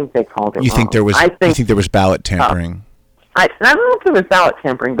I don't think they called it wrong. You think there was? You think there was ballot tampering? I don't know if there was ballot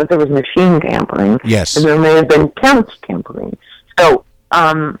tampering, but there was machine tampering. Yes. And there may have been count tampering. So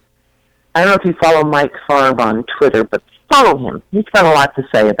I don't know if you follow Mike Farb on Twitter, but follow him. He's got a lot to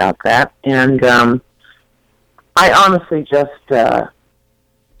say about that. And I honestly just, and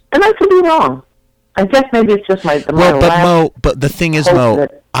I could be wrong. I guess maybe it's just but the thing is, Mo,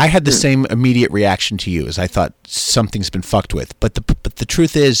 I had the same immediate reaction to you as I thought something's been fucked with. But the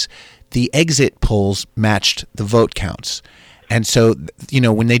truth is, the exit polls matched the vote counts. And so,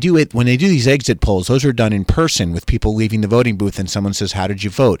 when they do these exit polls, those are done in person with people leaving the voting booth, and someone says, "How did you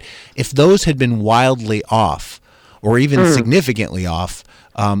vote?" If those had been wildly off, or even significantly off,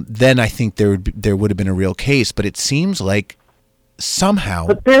 then I think there would have been a real case. But it seems like somehow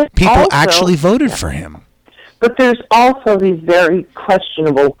people actually voted for him. But there's also these very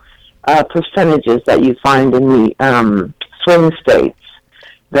questionable percentages that you find in the swing states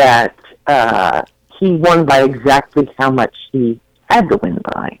that he won by exactly how much he had to win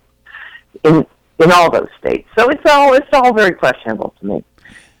by in all those states. So it's all very questionable to me.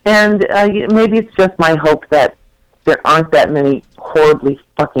 And maybe it's just my hope that there aren't that many horribly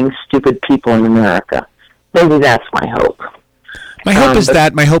fucking stupid people in America. Maybe that's my hope. My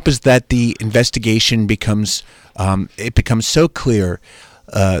hope is that the investigation becomes so clear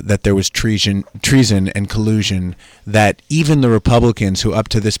that there was treason and collusion that even the Republicans, who up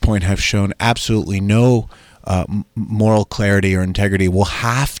to this point have shown absolutely no moral clarity or integrity, will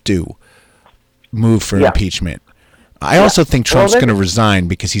have to move for impeachment. I also think Trump's going to resign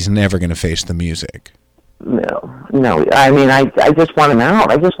because he's never going to face the music. No. I mean, I just want him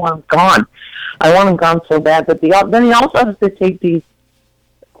out. I just want him gone. I want him gone so bad. But then he also has to take these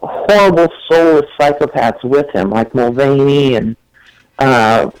horrible, soulless psychopaths with him, like Mulvaney and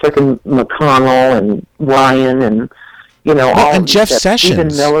frickin' McConnell and Ryan and all and Jeff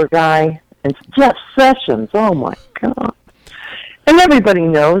Sessions, Stephen Miller guy, and Jeff Sessions. Oh my God! And everybody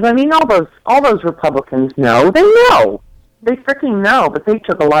knows. I mean, all those Republicans know. They know. They freaking know. But they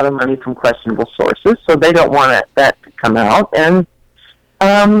took a lot of money from questionable sources, so they don't want that to come out. And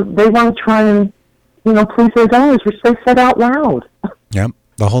they want to try and please their donors, which they said out loud. Yep.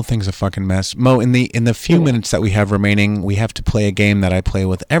 The whole thing's a fucking mess. Mo, in the few minutes that we have remaining, we have to play a game that I play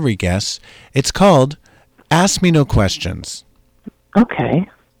with every guest. It's called Ask Me No Questions. Okay.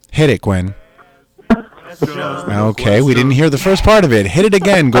 Hit it, Gwen. Okay, we didn't hear the first part of it. Hit it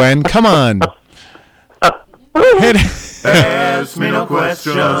again, Gwen. Come on. Hit it. Ask me no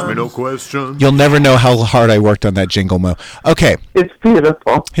questions. Ask me no questions. You'll never know how hard I worked on that jingle, Mo. Okay. It's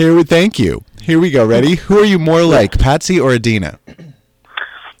beautiful. Thank you. Here we go. Ready? Who are you more like, Patsy or Adina?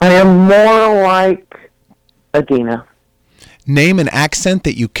 I am more like Adina. Name an accent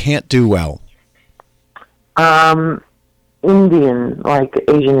that you can't do well. Indian, like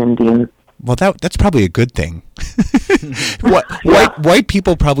Asian Indian. Well, that's probably a good thing. White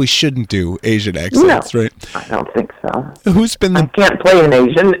people probably shouldn't do Asian accents, right? I don't think so. Who's been I can't play an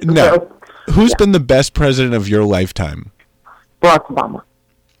Asian. No. So, Who's been the best president of your lifetime? Barack Obama.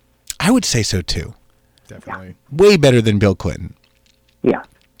 I would say so too. Definitely. Way better than Bill Clinton. Yeah.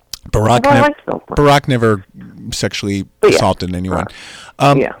 Barack never sexually assaulted anyone.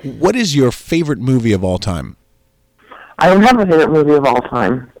 What is your favorite movie of all time? I don't have a favorite movie of all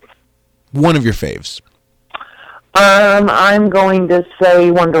time. One of your faves. I'm going to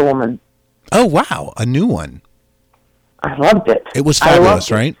say Wonder Woman. Oh, wow. A new one. I loved it. It was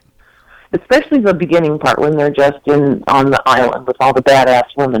fabulous, right? Especially the beginning part when they're just on the island with all the badass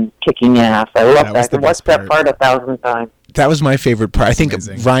women kicking ass. I love that. I watched that part 1,000 times. That was my favorite part. I think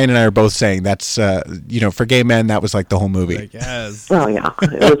amazing. Ryan and I are both saying that's, for gay men, that was like the whole movie. Yes. Oh, yeah.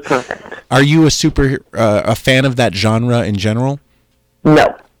 It was perfect. Are you a fan of that genre in general?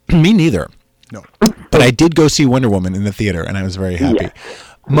 No. Me neither. No. But I did go see Wonder Woman in the theater, and I was very happy. Yeah.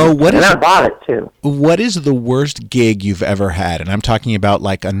 Mo, I bought it, too. What is the worst gig you've ever had? And I'm talking about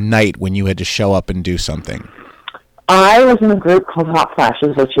like a night when you had to show up and do something. I was in a group called Hot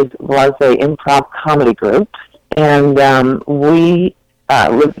Flashes, which was a improv comedy group. And we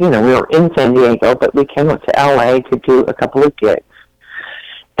were in San Diego, but we came up to L.A. to do a couple of gigs.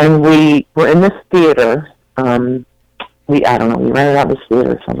 And we were in this theater. We rented out this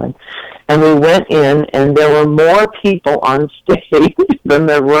theater or something. And we went in, and there were more people on stage than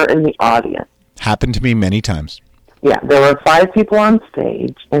there were in the audience. Happened to me many times. Yeah, there were 5 people on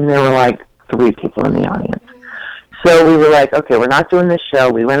stage, and there were like 3 people in the audience. So we were like, okay, we're not doing this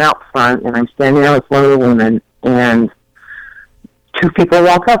show. We went out front, and I'm standing there with one of the women, and 2 people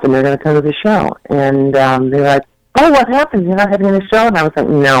walk up, and they're going to come to the show. And they're like, oh, what happened? You're not having a show? And I was like,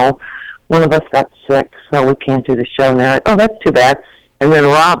 no, one of us got sick, so we can't do the show. And they're like, oh, that's too bad. And then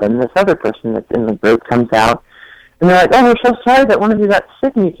Robin, this other person that's in the group, comes out, and they're like, oh, we're so sorry that one of you got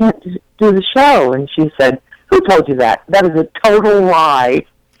sick and you can't do the show. And she said, who told you that? That is a total lie.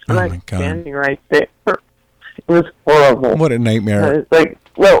 And I'm standing right there. It was horrible. What a nightmare. I was like,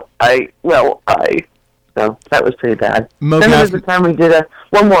 so that was pretty bad. Then there was the time we did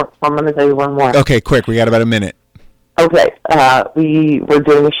one more. I'm going to tell you one more. Okay, quick. We got about a minute. Okay. We were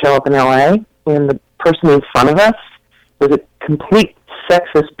doing a show up in L.A., and the person in front of us was a complete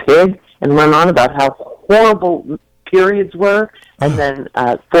sexist pig and went on about how horrible periods were, and then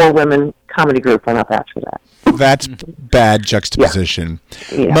 4 women comedy group went up after that. That's bad juxtaposition.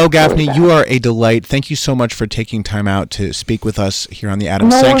 Yeah, Mo Gaffney, you are a delight. Thank you so much for taking time out to speak with us here on the Adam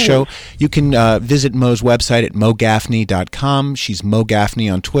Sank Show. You can visit Mo's website at mogaffney.com. She's Mo Gaffney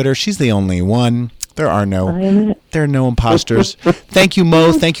on Twitter. She's the only one. There are no imposters. Thank you,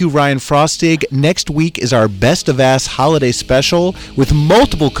 Mo. Thank you, Ryan Frostig. Next week is our Best of Ass holiday special with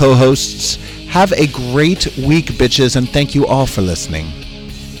multiple co-hosts. Have a great week, bitches, and thank you all for listening.